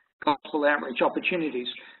unique gospel outreach opportunities.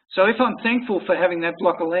 So if I'm thankful for having that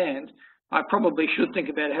block of land, I probably should think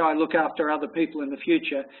about how I look after other people in the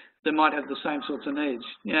future that might have the same sorts of needs.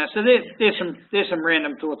 Yeah, so there's some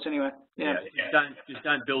random thoughts anyway. Yeah. Just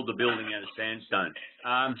don't build the building out of sandstone.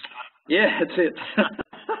 Yeah, that's it.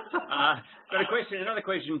 Got another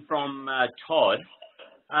question from Todd.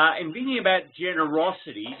 In thinking about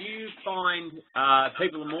generosity, do you find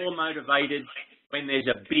people are more motivated when there's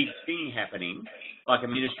a big thing happening, like a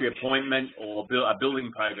ministry appointment or a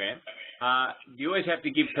building program? You always have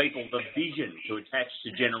to give people the vision to attach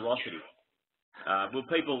to generosity. Will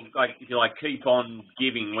people, keep on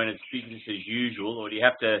giving when it's business as usual, or do you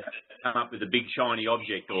have to come up with a big shiny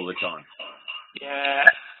object all the time? Yeah,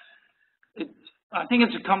 I think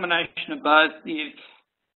it's a combination of both.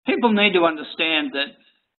 People need to understand that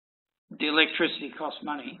the electricity costs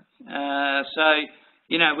money. So,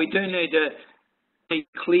 we do need to be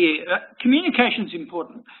clear. Communication's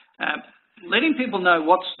important. Letting people know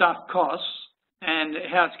what stuff costs and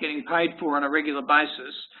how it's getting paid for on a regular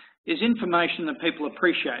basis is information that people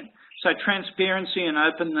appreciate. So transparency and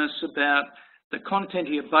openness about the content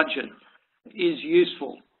of your budget is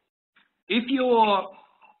useful. If you're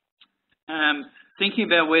thinking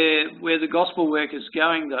about where the gospel work is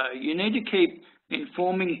going, though, you need to keep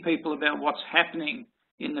informing people about what's happening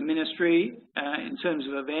in the ministry in terms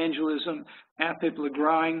of evangelism, how people are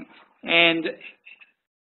growing, and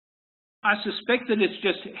I suspect that it's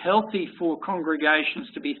just healthy for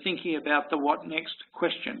congregations to be thinking about the what next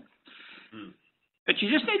question. But you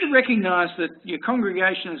just need to recognise that your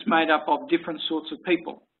congregation is made up of different sorts of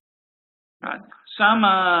people. Right? Some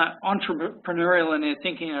are entrepreneurial and they're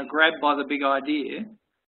thinking are grabbed by the big idea.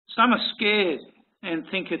 Some are scared and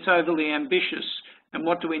think it's overly ambitious. And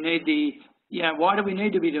what do we need why do we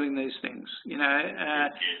need to be doing these things?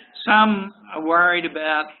 Some are worried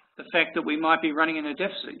about the fact that we might be running in a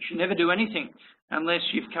deficit. You should never do anything unless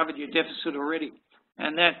you've covered your deficit already.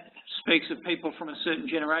 And that speaks of people from a certain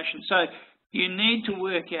generation. So you need to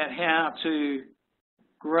work out how to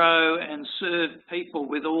grow and serve people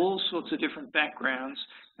with all sorts of different backgrounds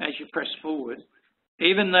as you press forward,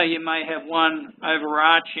 even though you may have one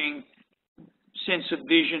overarching sense of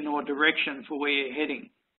vision or direction for where you're heading,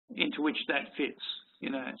 into which that fits.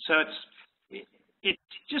 So it's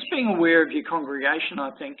just being aware of your congregation,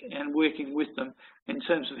 I think, and working with them in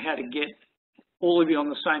terms of how to get all of you on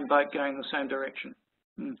the same boat going in the same direction.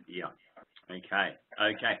 Yeah. Okay.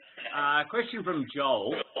 Question from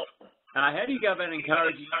Joel. How do you go about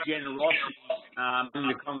encouraging generosity in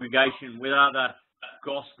the congregation with other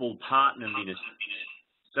gospel partner ministries?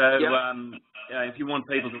 So if you want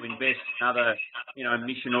people to invest in other,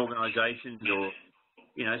 mission organisations or,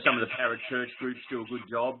 some of the parachurch groups do a good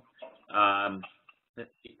job.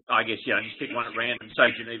 I guess, just pick one at random,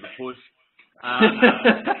 say Geneva Push. How do you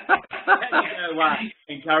go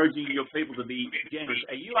encouraging your people to be generous?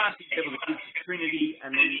 Are you asking people to give the Trinity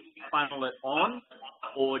and then funnel it on?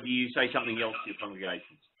 or do you say something else to your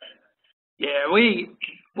congregations? Yeah,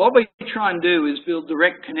 what we try and do is build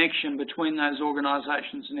direct connection between those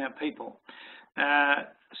organisations and our people.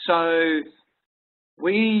 So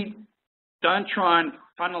we don't try and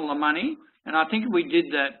funnel the money, and I think if we did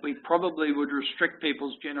that, we probably would restrict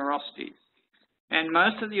people's generosity. And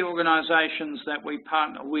most of the organisations that we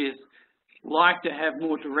partner with like to have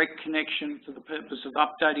more direct connection for the purpose of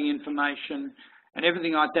updating information and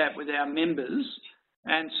everything like that with our members.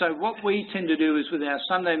 And so what we tend to do is with our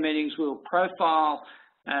Sunday meetings, we'll profile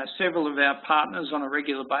several of our partners on a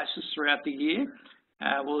regular basis throughout the year.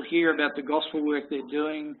 We'll hear about the gospel work they're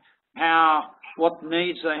doing, what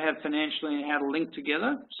needs they have financially and how to link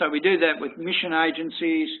together. So we do that with mission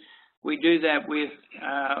agencies. We do that with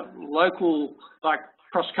local, like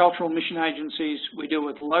cross-cultural mission agencies. We do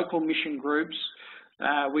it with local mission groups.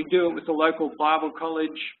 We do it with the local Bible college.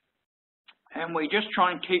 And we just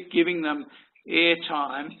try and keep giving them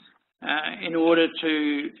airtime in order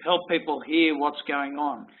to help people hear what's going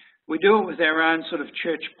on. We do it with our own sort of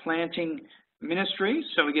church planting ministry.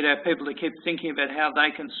 So we get our people to keep thinking about how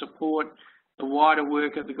they can support the wider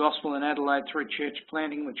work of the gospel in Adelaide through church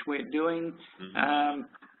planting, which we're doing.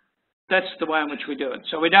 That's the way in which we do it.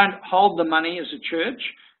 So we don't hold the money as a church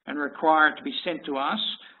and require it to be sent to us.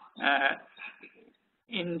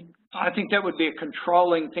 I think that would be a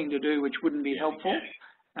controlling thing to do, which wouldn't be helpful.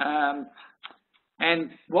 And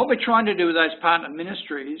what we're trying to do with those partner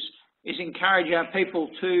ministries is encourage our people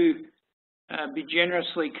to be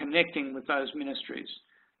generously connecting with those ministries.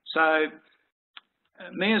 So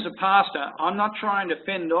me as a pastor, I'm not trying to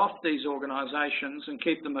fend off these organisations and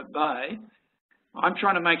keep them at bay. I'm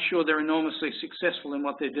trying to make sure they're enormously successful in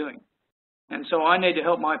what they're doing. And so I need to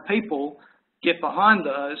help my people get behind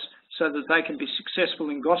those so that they can be successful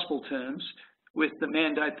in gospel terms with the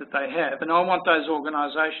mandate that they have. And I want those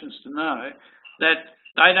organisations to know that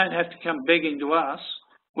they don't have to come begging to us.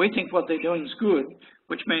 We think what they're doing is good,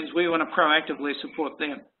 which means we want to proactively support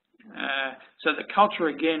them. So the culture,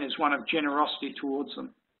 again, is one of generosity towards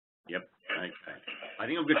them. Yep, okay. I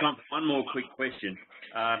think I've got time for one more quick question.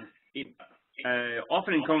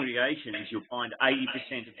 Often in congregations, you'll find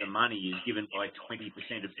 80% of the money is given by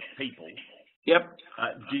 20% of the people. Yep.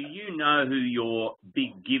 Do you know who your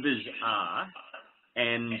big givers are?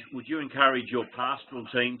 And would you encourage your pastoral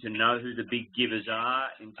team to know who the big givers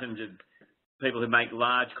are in terms of people who make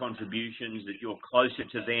large contributions, that you're closer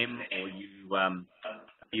to them, or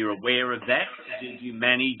you're aware of that? Do you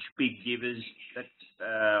manage big givers?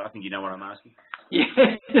 I think you know what I'm asking. Yeah,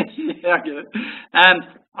 I get it.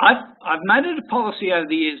 I've made it a policy over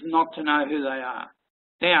the years not to know who they are.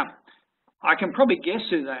 Now, I can probably guess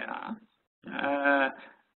who they are,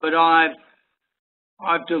 but I've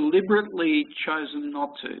deliberately chosen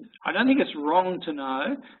not to. I don't think it's wrong to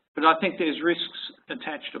know, but I think there's risks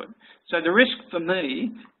attached to it. So the risk for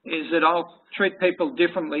me is that I'll treat people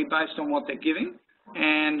differently based on what they're giving,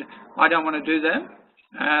 and I don't want to do that.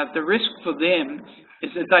 The risk for them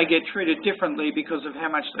is that they get treated differently because of how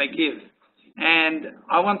much they give. And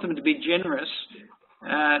I want them to be generous,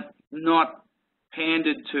 not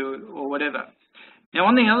pandered to or whatever. Now,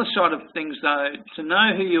 on the other side of things, though, to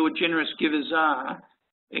know who your generous givers are,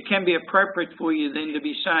 it can be appropriate for you then to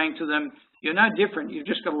be saying to them, you're no different, you've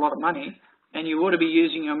just got a lot of money, and you ought to be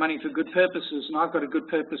using your money for good purposes, and I've got a good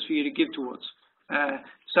purpose for you to give towards.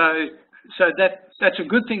 So that's a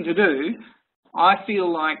good thing to do. I feel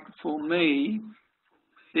like, for me,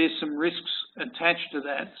 there's some risks attached to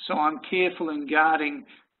that, so I'm careful in guarding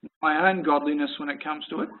my own godliness when it comes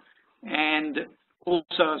to it, and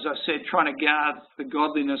also, as I said, trying to guard the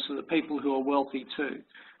godliness of the people who are wealthy too,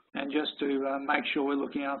 and just to make sure we're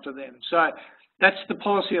looking after them. So that's the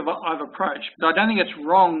policy I've approached, but I don't think it's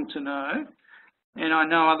wrong to know, and I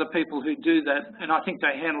know other people who do that, and I think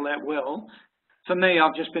they handle that well. For me,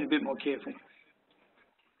 I've just been a bit more careful.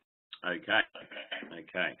 Okay.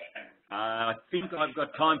 I think I've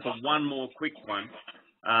got time for one more quick one.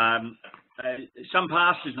 Some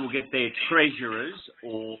pastors will get their treasurers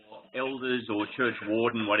or elders or church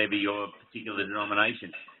warden, whatever your particular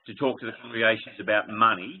denomination, to talk to the congregations about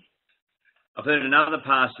money. I've heard another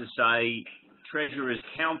pastor say treasurers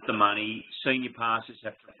count the money, senior pastors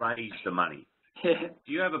have to raise the money. Do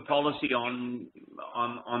you have a policy on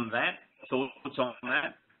that? Thoughts on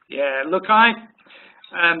that? Yeah, look, I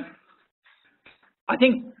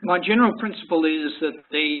think my general principle is that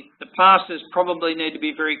the pastors probably need to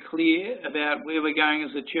be very clear about where we're going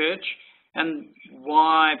as a church and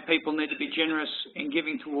why people need to be generous in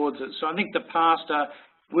giving towards it. So I think the pastor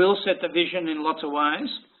will set the vision in lots of ways.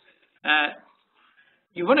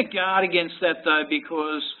 You want to guard against that, though,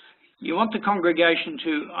 because you want the congregation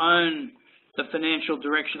to own the financial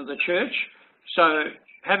direction of the church. So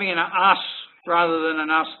having an us rather than an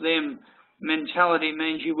us-them mentality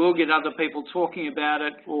means you will get other people talking about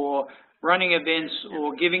it, or running events,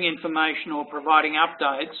 or giving information, or providing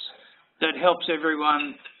updates that helps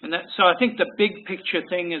everyone. And so I think the big picture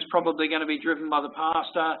thing is probably going to be driven by the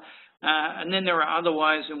pastor, and then there are other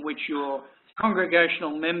ways in which your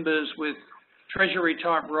congregational members with treasury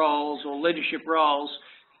type roles or leadership roles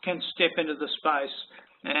can step into the space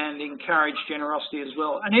and encourage generosity as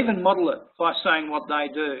well, and even model it by saying what they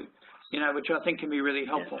do, which I think can be really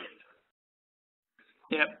helpful.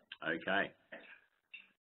 Yep. Okay.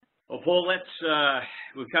 Well, Paul,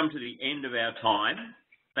 we've come to the end of our time.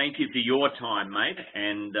 Thank you for your time, mate,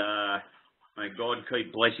 and may God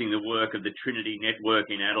keep blessing the work of the Trinity Network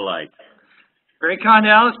in Adelaide. Very kind,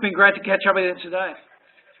 Al. It's been great to catch up with you today.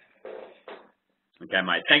 Okay,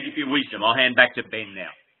 mate. Thank you for your wisdom. I'll hand back to Ben now.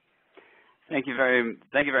 Thank you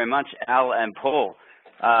very much, Al and Paul.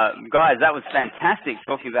 Guys, that was fantastic,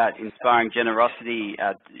 talking about inspiring generosity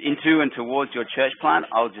into and towards your church plant.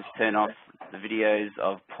 I'll just turn off the videos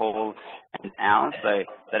of Paul and Al so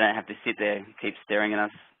they don't have to sit there and keep staring at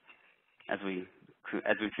us as we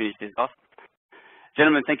finish this off.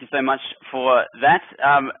 Gentlemen, thank you so much for that.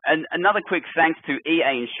 And another quick thanks to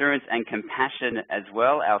EA Insurance and Compassion as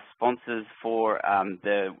well, our sponsors for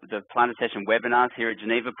the Planter Session webinars here at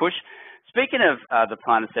Geneva Push. Speaking of the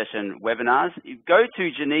Planter Session webinars, go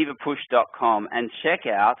to genevapush.com and check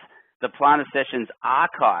out the Planter Sessions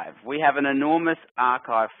archive. We have an enormous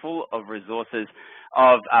archive full of resources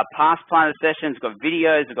of past Planter Sessions. We've got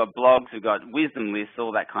videos, we've got blogs, we've got wisdom lists,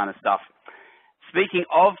 all that kind of stuff. Speaking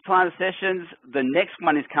of Planter Sessions, the next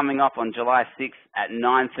one is coming up on July 6th at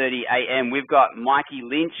 9:30 a.m. We've got Mikey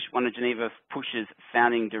Lynch, one of Geneva Push's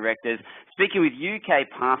founding directors, speaking with UK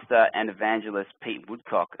pastor and evangelist Pete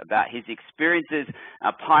Woodcock about his experiences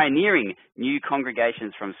pioneering new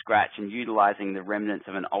congregations from scratch and utilising the remnants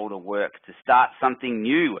of an older work to start something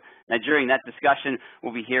new. Now, during that discussion,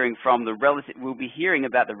 we'll be hearing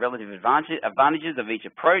about the relative advantages of each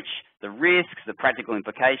approach, the risks, the practical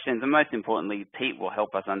implications, and most importantly, Pete will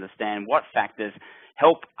help us understand what factors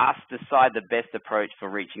help us decide the best approach for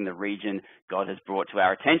reaching the region God has brought to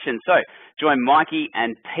our attention. So, join Mikey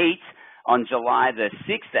and Pete on July the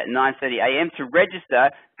 6th at 9:30 a.m. To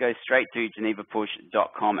register, go straight to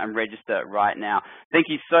genevapush.com and register right now. Thank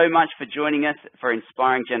you so much for joining us for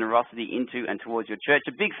inspiring generosity into and towards your church.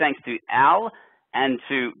 A big thanks to Al and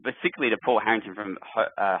particularly to Paul Harrington from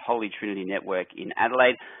Holy Trinity Network in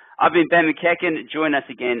Adelaide. I've been Ben McKecken. Join us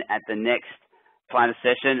again at the next Planter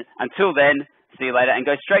Session. Until then, see you later, and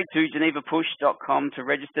go straight to genevapush.com to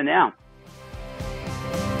register now.